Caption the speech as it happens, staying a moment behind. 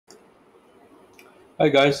Hi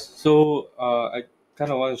guys, so I kind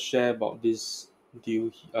of want to share about this deal.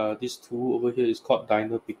 This tool over here is called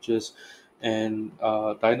DynaPictures, and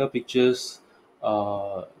DynaPictures,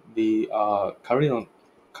 they are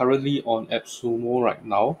currently on AppSumo right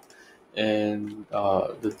now, and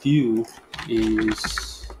the deal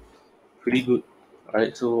is pretty good.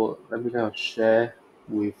 Alright, so let me kind of share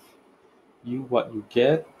with you what you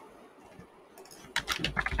get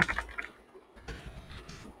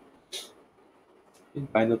in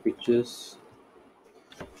DynaPictures.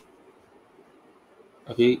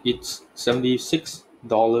 Okay, it's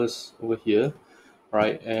 $76 over here,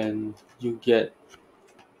 right? And you get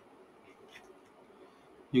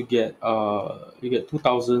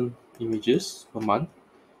 2,000 images per month.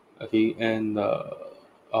 Okay, and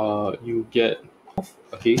you get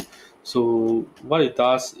okay. So what it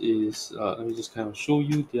does is, let me just kind of show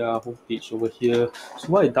you their homepage over here. So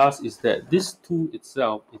what it does is that this tool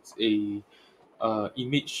itself, it's a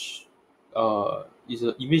image is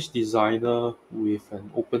an image designer with an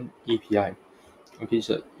open API. Okay,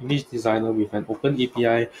 so image designer with an open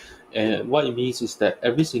API, and what it means is that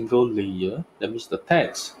every single layer, that means the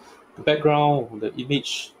text, the background, the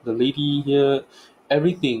image, the lady here,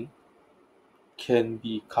 everything can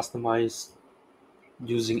be customized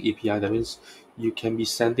using API. That means you can be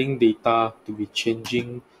sending data to be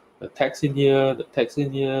changing the text in here,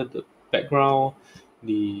 the background,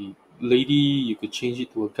 the lady, you could change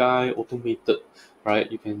it to a guy, automated,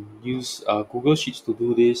 right? You can use Google Sheets to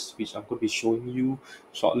do this, which I'm going to be showing you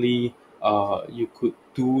shortly. You could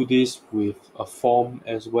do this with a form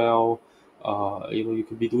as well. You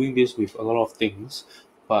could be doing this with a lot of things,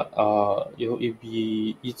 but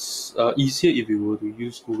it's easier if you were to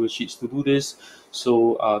use Google Sheets to do this.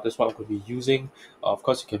 So that's what I'm going to be using. Of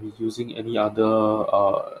course, you can be using any other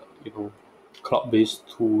cloud-based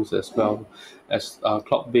tools as well as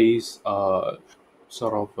cloud-based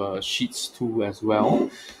sort of sheets tool as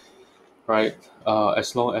well, right?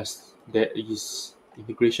 As long as there is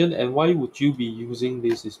integration. And why would you be using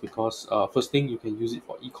this is because first thing, you can use it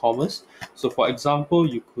for e-commerce. So for example,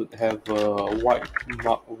 you could have a white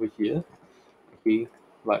mark over here, okay,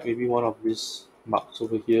 like maybe one of these marks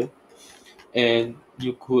over here, and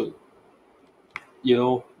you could,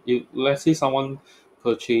 let's say someone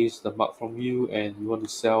purchased the mug from you and you want to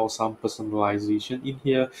sell some personalization in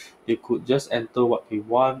here, they could just enter what they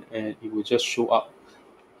want and it will just show up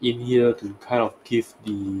in here to kind of give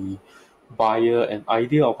the buyer an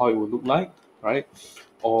idea of how it would look like, right?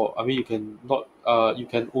 Or I mean, you can not you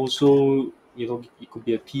can also, it could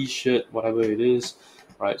be a t-shirt, whatever it is,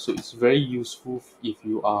 right? So it's very useful if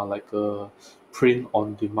you are like a print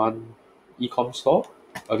on demand e-com store,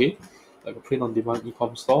 okay, like a print on demand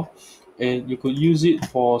e-com store, and you could use it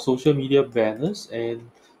for social media banners.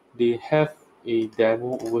 And they have a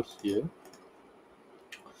demo over here.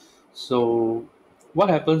 So what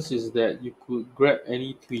happens is that you could grab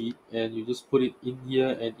any tweet and you just put it in here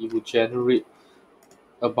and it will generate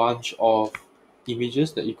a bunch of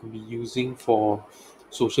images that you could be using for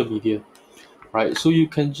social media, right? So you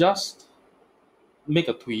can just make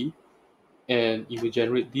a tweet and it will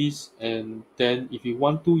generate this, and then if you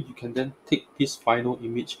want to, you can then take this final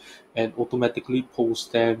image and automatically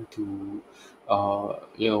post them to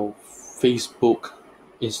Facebook,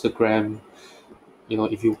 Instagram,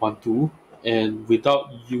 if you want to. And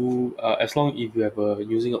without you as long if you have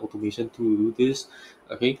using an automation tool to do this,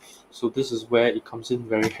 okay. So this is where it comes in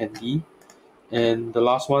very handy. And the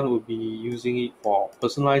last one would be using it for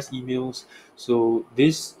personalized emails. So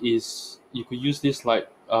this is, you could use this like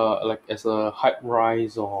as a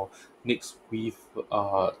Hyperise or Nexweave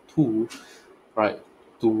tool, right?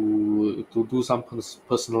 To do some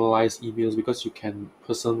personalized emails, because you can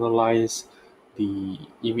personalize the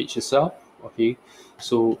image itself. Okay,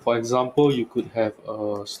 so for example, you could have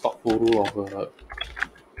a stock photo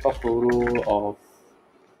of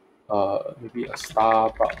maybe a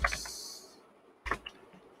Starbucks.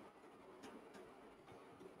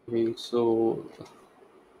 Okay, so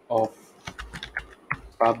of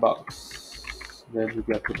Starbucks, then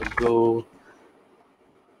maybe I put a glow.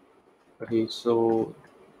 Okay, so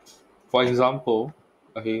for example,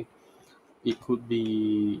 okay, it could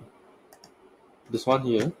be this one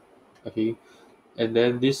here, okay, and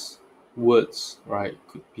then this words, right,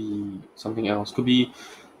 could be something else. Could be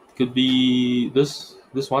this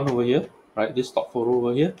one over here, right? This stock photo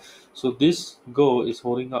over here. So this girl is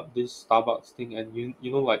holding up this Starbucks thing, and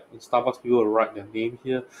like in Starbucks, people will write their name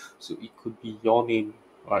here. So it could be your name,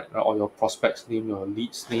 right, or your prospect's name, your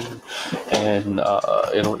lead's name, and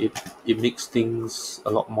it makes things a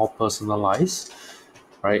lot more personalized,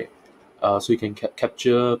 right? So you can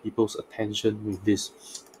capture people's attention with this.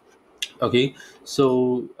 Okay,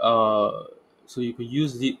 so so you could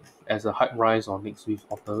use it as a Hyperise or Nexweave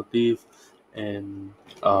alternative, and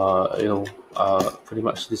pretty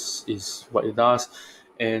much this is what it does.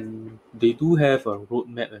 And they do have a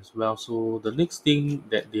roadmap as well. So the next thing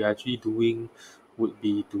that they're actually doing would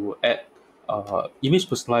be to add image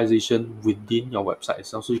personalization within your website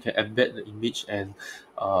itself. So you can embed the image, and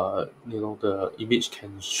the image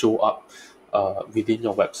can show up within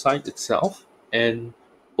your website itself. And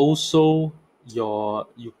also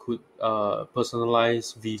you could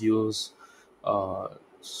personalize videos uh,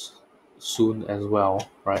 s- soon as well,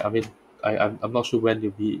 right? I mean, I'm not sure when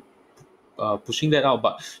you'll be pushing that out,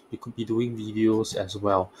 but you could be doing videos as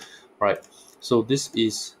well, right? So this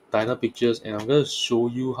is DynaPictures, and I'm going to show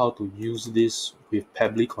you how to use this with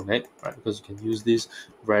Pabbly Connect, right? Because you can use this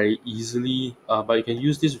very easily, but you can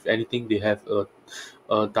use this with anything. They have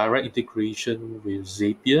a direct integration with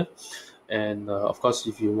Zapier, and of course,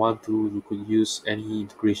 if you want to, you could use any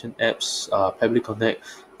integration apps. Pabbly Connect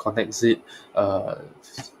connects it.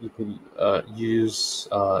 You could use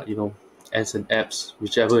as an apps,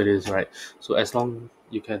 whichever it is, right? So as long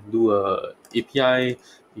you can do a API,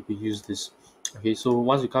 you could use this. Okay, so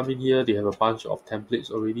once you come in here, they have a bunch of templates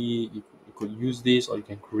already. You could use this, or you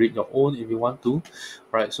can create your own if you want to,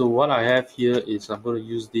 right? So what I have here is I'm going to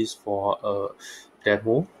use this for a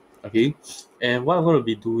demo. Okay, and what I'm going to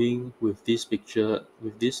be doing with this picture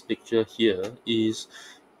here is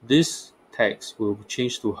this text will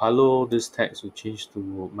change to hello, this text will change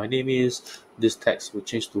to my name is, this text will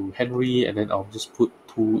change to Henry, and then I'll just put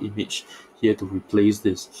two image here to replace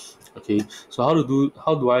this. Okay, so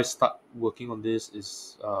how do I start working on this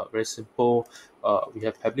is very simple. We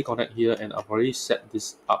have Pabbly Connect here, and I've already set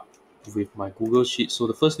this up with my Google Sheets. So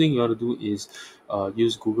the first thing you want to do is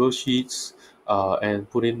use Google Sheets, and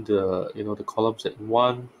put in the columns that you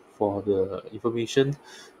want for the information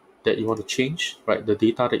that you want to change, right? The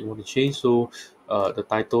data that you want to change. So the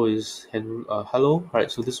title is hello, right?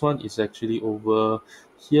 So this one is actually over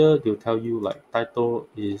here. They'll tell you like title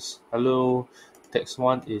is hello, text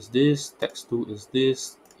one is this, text two is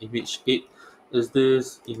this, image 8 is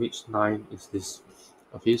this, image 9 is this.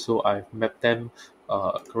 Okay, so I've mapped them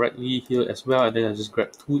correctly here as well, and then I just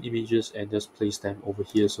grab two images and just place them over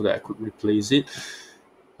here so that I could replace it.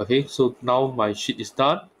 Okay, so now my sheet is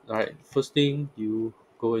done. All right, first thing you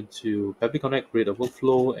go into Pabbly Connect, create a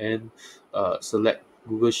workflow, and select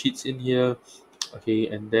Google Sheets in here. Okay,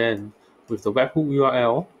 and then with the webhook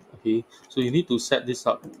URL, okay, so you need to set this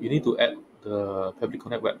up. You need to add the Pabbly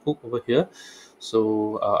Connect webhook over here.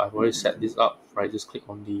 So I've already set this up, right? Just click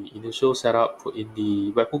on the initial setup, put in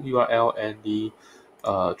the webhook URL and the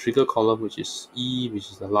trigger column, which is E, which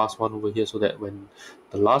is the last one over here, so that when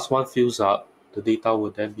the last one fills up, the data will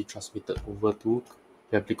then be transmitted over to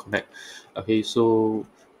Pabbly Connect. Okay, so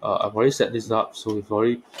I've already set this up, so we've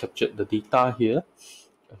already captured the data here.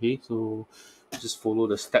 Okay, so just follow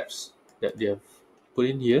the steps that they have put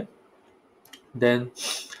in here. Then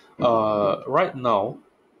right now,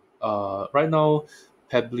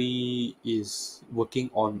 Pabbly is working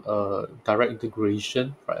on a direct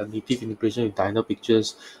integration, right? A native integration with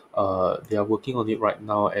DynaPictures. They are working on it right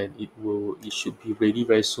now, and it should be ready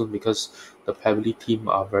very soon because the Pabbly team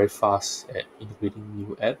are very fast at integrating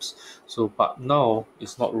new apps. So, but now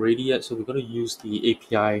it's not ready yet. So we're going to use the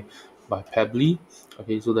API by Pabbly.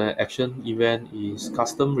 Okay, so the action event is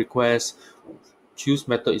custom request. Choose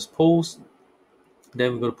method is post,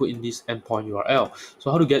 then we're going to put in this endpoint URL.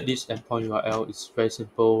 So how to get this endpoint URL is very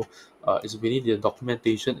simple. It's within the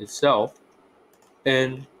documentation itself,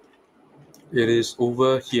 and it is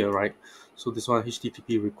over here, right? So this one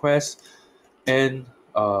HTTP request, and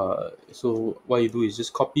so what you do is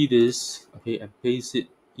just copy this, okay, and paste it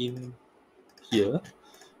in here,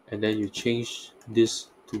 and then you change this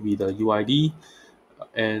to be the UID,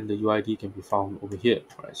 and the UID can be found over here,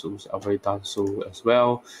 right? So I've already done so as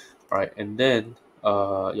well, right? And then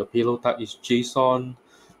your payload type is JSON,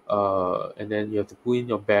 and then you have to put in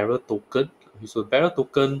your bearer token. Okay, so bearer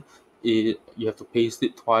token, you have to paste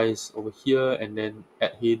it twice over here, and then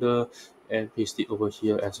add header and paste it over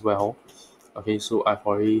here as well. Okay, so I've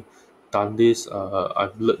already done this.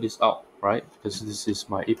 I've blurred this out, right? Because this is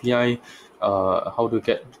my API. How to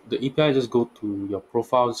get the API? Just go to your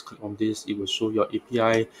profile, just click on this. It will show your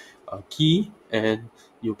API key, and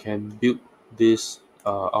you can build this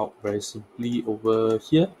out very simply over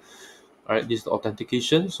here. All right, this is the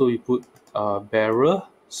authentication. So you put bearer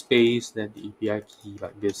space, then the API key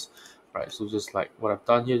like this. Right, so just like what I've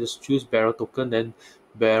done here, just choose bearer token, then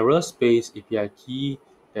bearer space API key,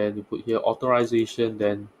 then you put here authorization,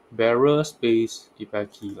 then bearer space API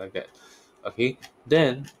key like that. Okay,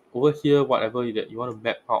 then over here, whatever that you want to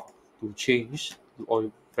map out to change,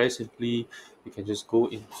 or very simply, you can just go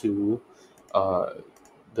into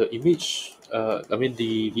the image,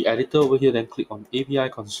 the editor over here, then click on API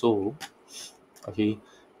console. Okay,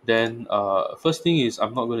 then first thing is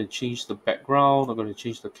I'm not going to change the background, I'm going to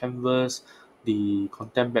change the canvas, the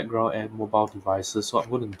content background, and mobile devices. So I'm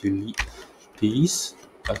going to delete these.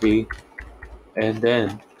 Okay, and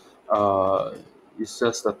then uh, it's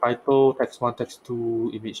just the title, text 1, text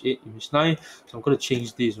 2, image 8, image 9. So I'm going to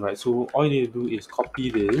change this, right? So all you need to do is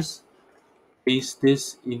copy this, paste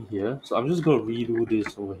this in here. So I'm just going to redo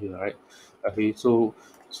this over here, right? Okay, so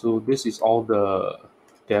this is all the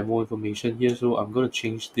demo information here. So I'm going to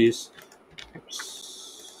change this.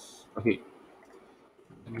 Oops. Okay,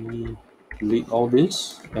 let me delete all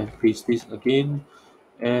this and paste this again.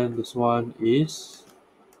 And this one is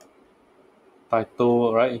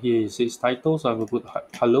title. Right here it says title, so I'm going to put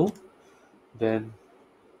hello. Then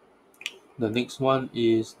the next one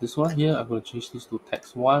is this one here. I'm going to change this to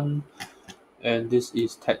text 1, and this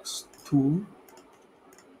is text 2.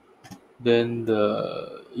 Then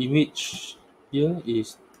the image here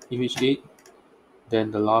is image 8.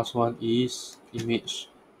 Then the last one is image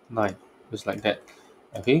 9, just like that.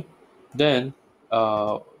 Okay, then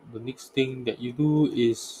the next thing that you do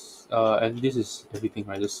is and this is everything,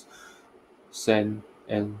 right? Just send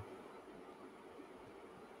and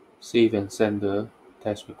save and send the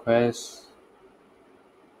test request.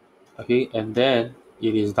 Okay, and then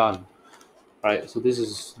it is done. Right, so this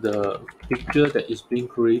is the picture that is being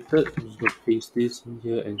created. I'm just going to paste this in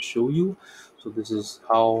here and show you. So this is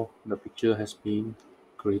how the picture has been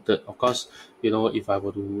created. Of course, if I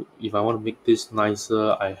want to make this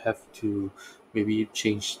nicer, I have to maybe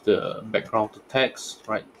change the background to text,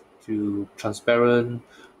 right, to transparent,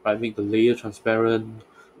 right, make the layer transparent,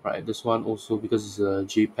 right. This one also, because it's a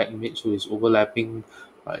JPEG image, so it's overlapping,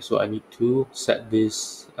 right. So I need to set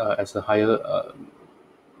this as a higher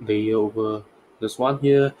layer over this one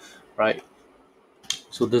here, right.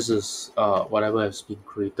 So this is whatever has been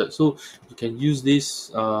created. So you can use this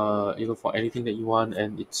for anything that you want,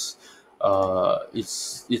 and it's I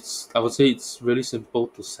would say it's really simple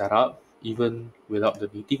to set up, even without the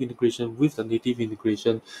native integration. With the native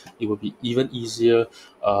integration, it will be even easier.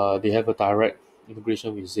 They have a direct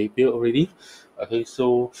integration with Zapier already. Okay,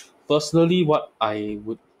 so personally, what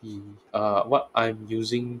I'm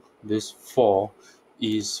using this for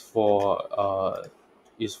is for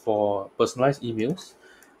personalized emails.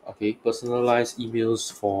 Okay, personalized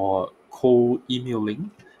emails for cold emailing.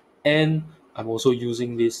 And I'm also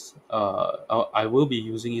using this, I will be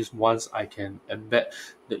using this once I can embed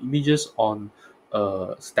the images on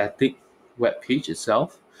a static web page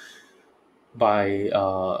itself. By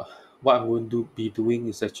what I'm going to be doing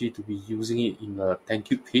is actually to be using it in a thank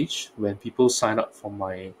you page when people sign up for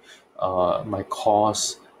my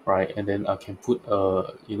course, right? And then I can put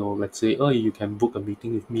let's say, oh, you can book a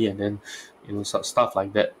meeting with me, and then stuff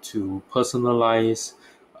like that to personalize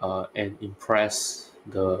and impress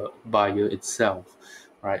the buyer itself,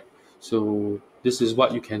 right? So this is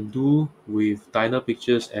what you can do with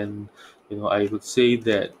DynaPictures, and I would say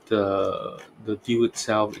that the deal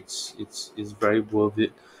itself, it's very worth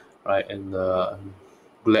it, right? And I'm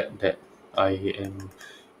glad that I am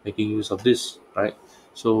making use of this, right?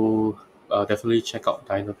 So definitely check out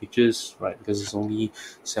DynaPictures, right? Because it's only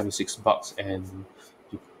 $76, and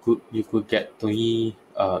you could get 20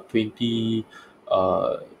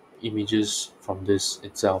 images from this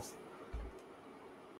itself.